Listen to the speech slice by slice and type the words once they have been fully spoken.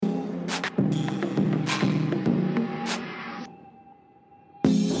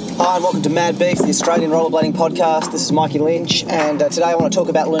Hi and welcome to Mad Beef, the Australian rollerblading podcast. This is Mikey Lynch, and today I want to talk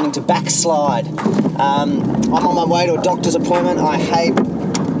about learning to backslide. I'm on my way to a doctor's appointment. I hate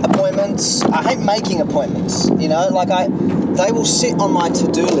appointments. I hate making appointments. You know, they will sit on my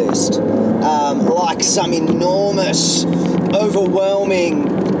to-do list like some enormous,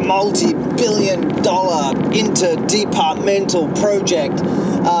 overwhelming, multi-billion-dollar interdepartmental project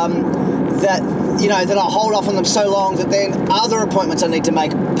that I hold off on them so long that then other appointments I need to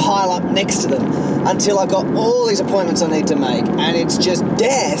make pile up next to them until I've got all these appointments I need to make, and it's just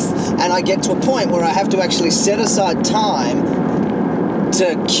death. And I get to a point where I have to actually set aside time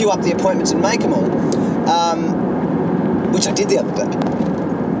to queue up the appointments and make them all, which I did the other day.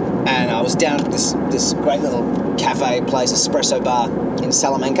 And I was down at this great little cafe place, espresso bar in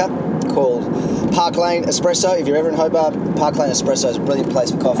Salamanca called Park Lane Espresso. If you're ever in Hobart, Park Lane Espresso is a brilliant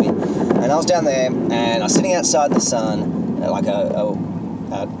place for coffee. And I was down there, and I was sitting outside in the sun, like a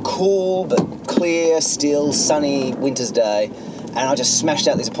cool but clear, still sunny winter's day, and I just smashed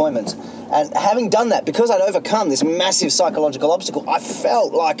out these appointments. And having done that, because I'd overcome this massive psychological obstacle, I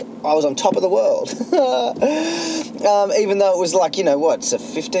felt like I was on top of the world. Even though it was like, so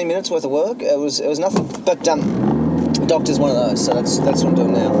 15 minutes worth of work, it was nothing. But the doctor's one of those, so that's what I'm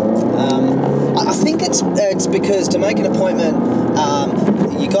doing now. I think it's because to make an appointment,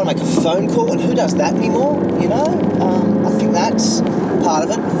 you got to make a phone call, and who does that anymore? I think that's part of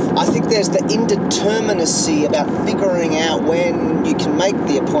it. I think there's the indeterminacy about figuring out when you can make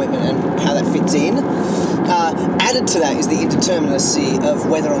the appointment and how that fits in. Added to that is the indeterminacy of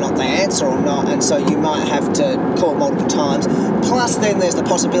whether or not they answer or not, and so you might have to call multiple times. Plus, then there's the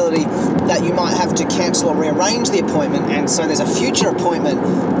possibility that you might have to cancel or rearrange the appointment, and so there's a future appointment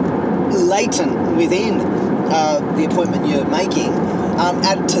latent within the appointment you're making.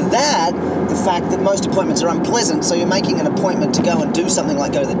 Add to that the fact that most appointments are unpleasant, so you're making an appointment to go and do something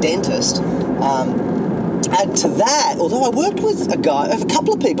like go to the dentist. Add to that, although I worked with a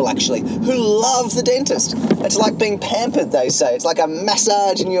couple of people actually, who love the dentist. It's like being pampered, they say. It's like a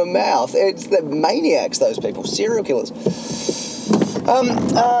massage in your mouth. They're maniacs, those people, serial killers. And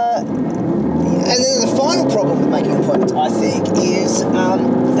then the final problem with making appointments, I think, is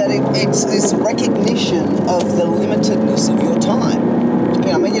that it's this recognition of the limitedness of your time.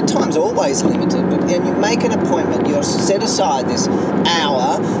 Your time's always limited, but when you make an appointment, you're set aside this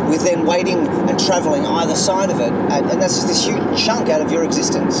hour with then waiting and travelling either side of it, and that's just this huge chunk out of your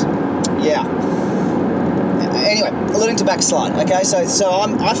existence. Yeah. Anyway, learning to backslide. Okay, so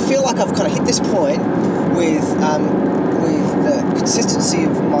I feel like I've kind of hit this point with the consistency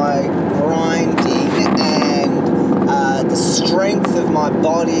of my grinding and the strength of my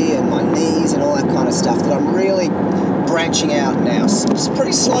body and my knees and all that kind of stuff that I'm really branching out now,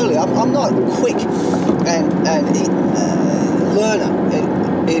 pretty slowly. I'm not a quick and learner.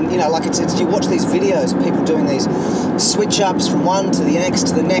 It's you watch these videos of people doing these switch ups from one to the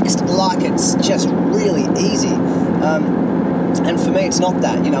next, like it's just really easy. And for me, it's not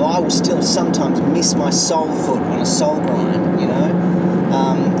that. I will still sometimes miss my soul foot on a soul grind.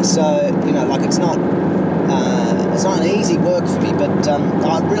 It's not an easy work for me, but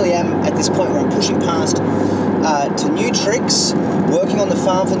I really am at this point where I'm pushing past to new tricks, working on the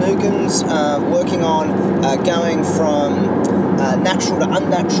Fahrvergnügens, working on going from natural to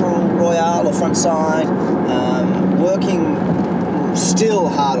unnatural royale or frontside, working still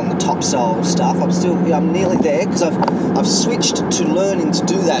hard on the top sole stuff. I'm nearly there because I've switched to learning to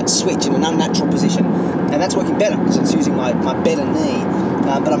do that switch in an unnatural position, and that's working better because it's using my better knee.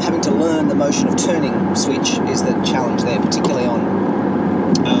 But I'm having to learn the motion of turning switch is the challenge there, particularly on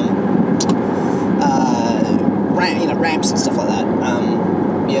ramps and stuff like that.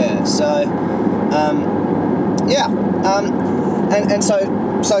 So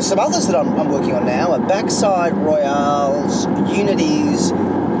some others that I'm working on now are backside royales, unities,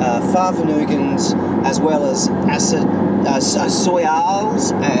 Fahrvergnügens, as well as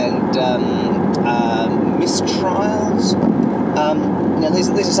soyales and mistrials.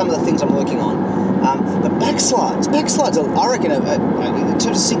 These are some of the things I'm working on. But backslides are, I reckon, in terms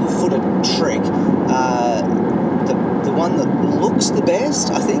of single-footed trick, the one that looks the best,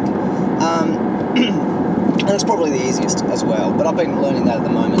 I think. And it's probably the easiest as well, but I've been learning that at the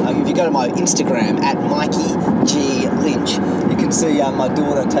moment. If you go to my Instagram, at Mikey G Lynch, you can see my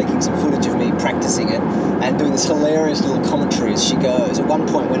daughter taking some footage of me practicing it and doing this hilarious little commentary as she goes. At one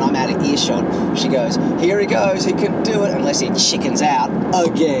point when I'm out of earshot, she goes, "Here he goes, he can do it," unless he chickens out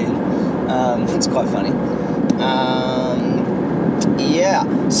again. It's quite funny.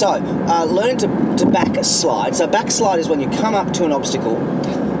 Yeah. So, learning to back slide. So, back slide is when you come up to an obstacle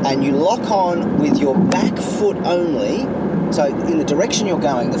and you lock on with your back foot only. So, in the direction you're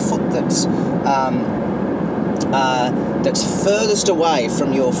going, the foot that's furthest away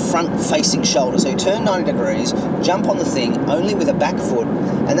from your front-facing shoulder. So you turn 90 degrees, jump on the thing only with a back foot,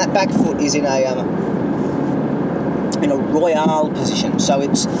 and that back foot is in a royale position. So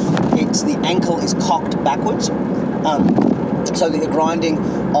it's the ankle is cocked backwards, so that you're grinding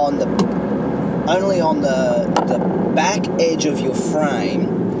only on the back edge of your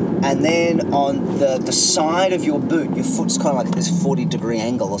frame. And then on the side of your boot, your foot's kind of like this 40-degree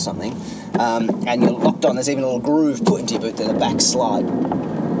angle or something, and you're locked on. There's even a little groove put into your boot, then a back slide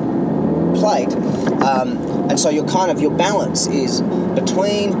plate, and so your balance is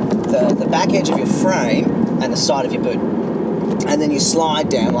between the back edge of your frame and the side of your boot, and then you slide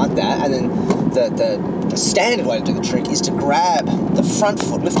down like that, and then the standard way to do the trick is to grab the front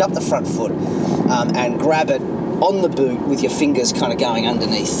foot, lift up the front foot, and grab it on the boot with your fingers kind of going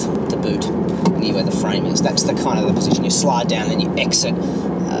underneath the boot near where the frame is. That's the kind of the position. You slide down and you exit.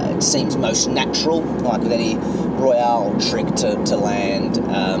 It seems most natural, like with any royale trick to land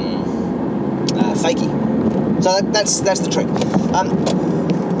fakie. So that's the trick.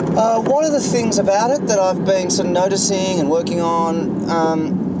 One of the things about it that I've been sort of noticing and working on,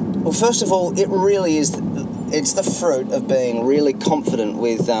 well, first of all, it really is, it's the fruit of being really confident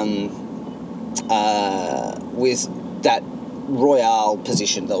with that royale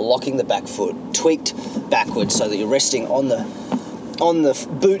position, the locking the back foot, tweaked backwards so that you're resting on the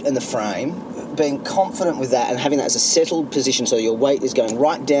boot and the frame, being confident with that and having that as a settled position so your weight is going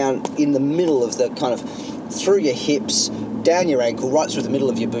right down in the middle of the kind of through your hips, down your ankle, right through the middle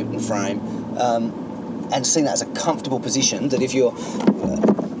of your boot and frame, and seeing that as a comfortable position that if you're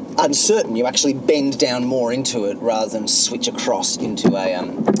uncertain, you actually bend down more into it rather than switch across into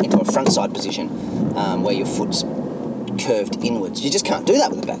a front side position where your foot's curved inwards. You just can't do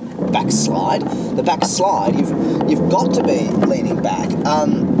that with the back slide. The back slide, you've got to be leaning back,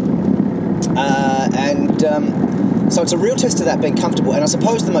 so it's a real test of that being comfortable. And I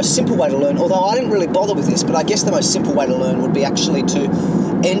suppose the most simple way to learn, although I didn't really bother with this, but I guess the most simple way to learn would be actually to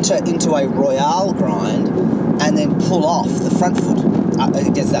enter into a royale grind and then pull off the front foot. I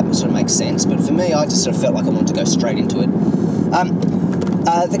guess that sort of makes sense, but for me, I just sort of felt like I wanted to go straight into it.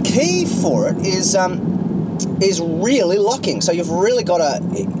 The key for it is really locking. So you've really got to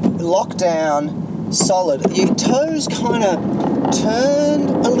lock down solid. Your toes kind of turned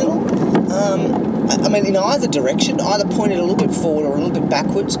a little. I mean, in either direction, either pointed a little bit forward or a little bit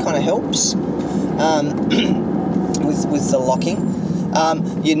backwards kind of helps with the locking.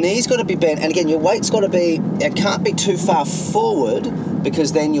 Your knee's got to be bent, and again, your weight's got to be, it can't be too far forward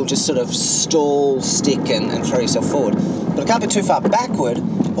because then you'll just sort of stall, stick, and throw yourself forward. But it can't be too far backward,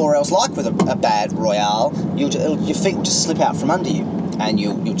 or else, like with a bad royale, your feet will just slip out from under you, and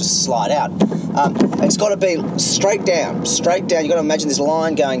you'll just slide out. It's got to be straight down. You've got to imagine this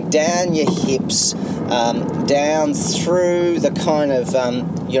line going down your hips, down through the kind of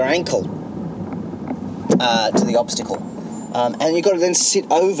your ankle to the obstacle. And you've got to then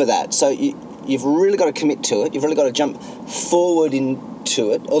sit over that. So you've really got to commit to it. You've really got to jump forward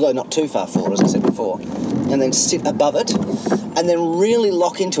into it, although not too far forward, as I said before, and then sit above it, and then really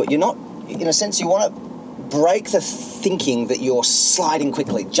lock into it. You're not, in a sense, you want to break the thinking that you're sliding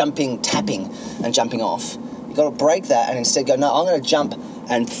quickly, jumping, tapping, and jumping off. You've got to break that and instead go, no, I'm going to jump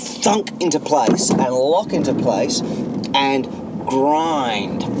and thunk into place and lock into place and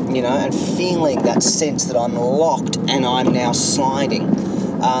grind, and feeling that sense that I'm locked and I'm now sliding.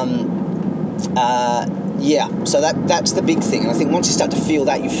 So that's the big thing. And I think once you start to feel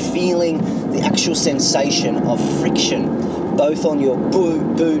that, you're feeling the actual sensation of friction, both on your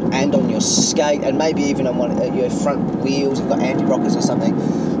boot and on your skate, and maybe even on one of your front wheels. You've got anti-rockers or something,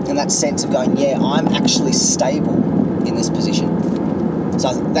 and that sense of going, yeah, I'm actually stable in this position.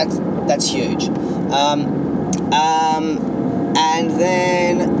 So that's huge. And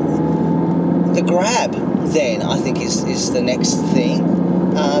then the grab, then I think is the next thing,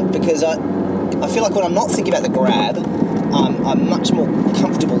 because I feel like when I'm not thinking about the grab, I'm much more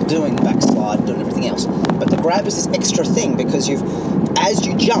comfortable doing the backslide and doing everything else. But the grab is this extra thing because as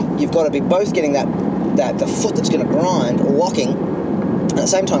you jump, you've got to be both getting that the foot that's going to grind, locking, and at the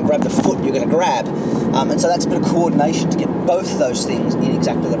same time grab the foot you're going to grab. And so that's a bit of coordination to get both of those things in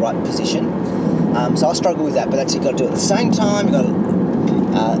exactly the right position. So I struggle with that, but that's, you've got to do it at the same time. You've got to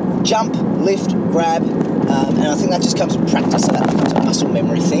jump, lift, grab, and I think that just comes from practice, so that becomes a muscle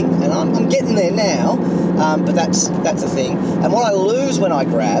memory thing. And I'm getting there now, but that's the thing. And what I lose when I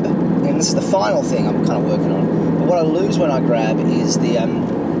grab and this is the final thing I'm kind of working on, but what I lose when I grab is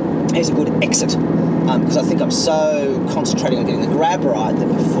here's a good exit, because I think I'm so concentrating on getting the grab right that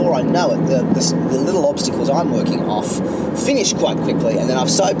before I know it, the little obstacles I'm working off finish quite quickly, and then I'm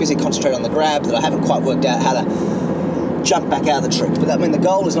so busy concentrating on the grab that I haven't quite worked out how to jump back out of the trick. But the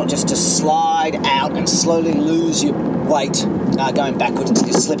goal is not just to slide out and slowly lose your weight going backwards until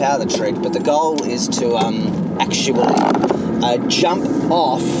you slip out of the trick, but the goal is to actually jump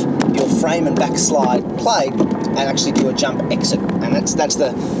off your frame and backslide plate and actually do a jump exit. And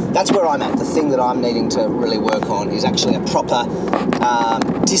that's where I'm at. The thing that I'm needing to really work on is actually a proper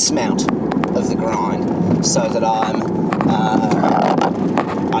dismount of the grind, so that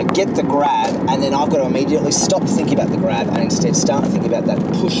I get the grab, and then I've got to immediately stop thinking about the grab and instead start thinking about that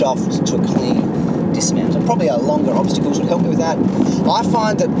push off to a clean dismount. And probably longer obstacles would help me with that. I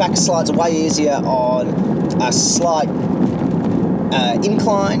find that backslides are way easier on a slight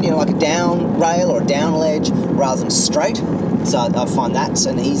incline, like a down rail or a down ledge, rather than straight. So I find that's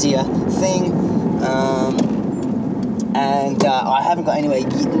an easier thing. And I haven't got anywhere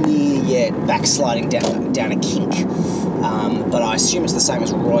near yet backsliding down a kink. But I assume it's the same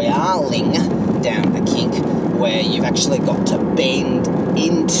as royaling down a kink, where you've actually got to bend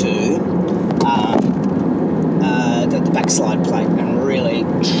into the backslide plate and really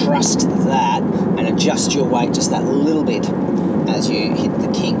trust that and adjust your weight just that little bit as you hit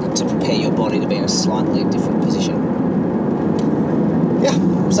the kink to prepare your body to be in a slightly different position.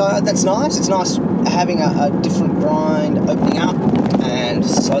 Yeah, so that's nice. It's nice having a different grind opening up and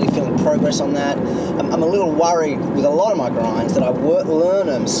slowly feeling progress on that. I'm a little worried with a lot of my grinds that I learn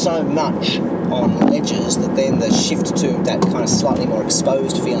them so much on ledges that then the shift to that kind of slightly more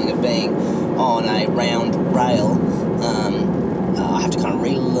exposed feeling of being on a round rail, I have to kind of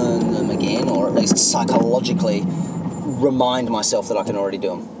relearn them again, or at least psychologically remind myself that I can already do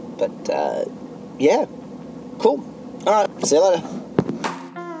them. But yeah, cool. All right, see you later.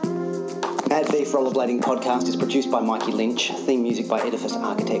 AdV Rollerblading Podcast is produced by Mikey Lynch, theme music by Edifice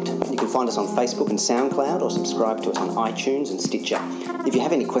Architect. You can find us on Facebook and SoundCloud, or subscribe to us on iTunes and Stitcher. If you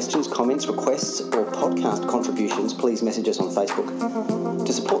have any questions, comments, requests, or podcast contributions, please message us on Facebook.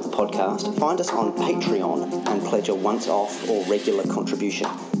 To support the podcast, find us on Patreon and pledge a once-off or regular contribution.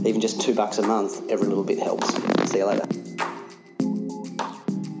 Even just $2 a month, every little bit helps. See you later.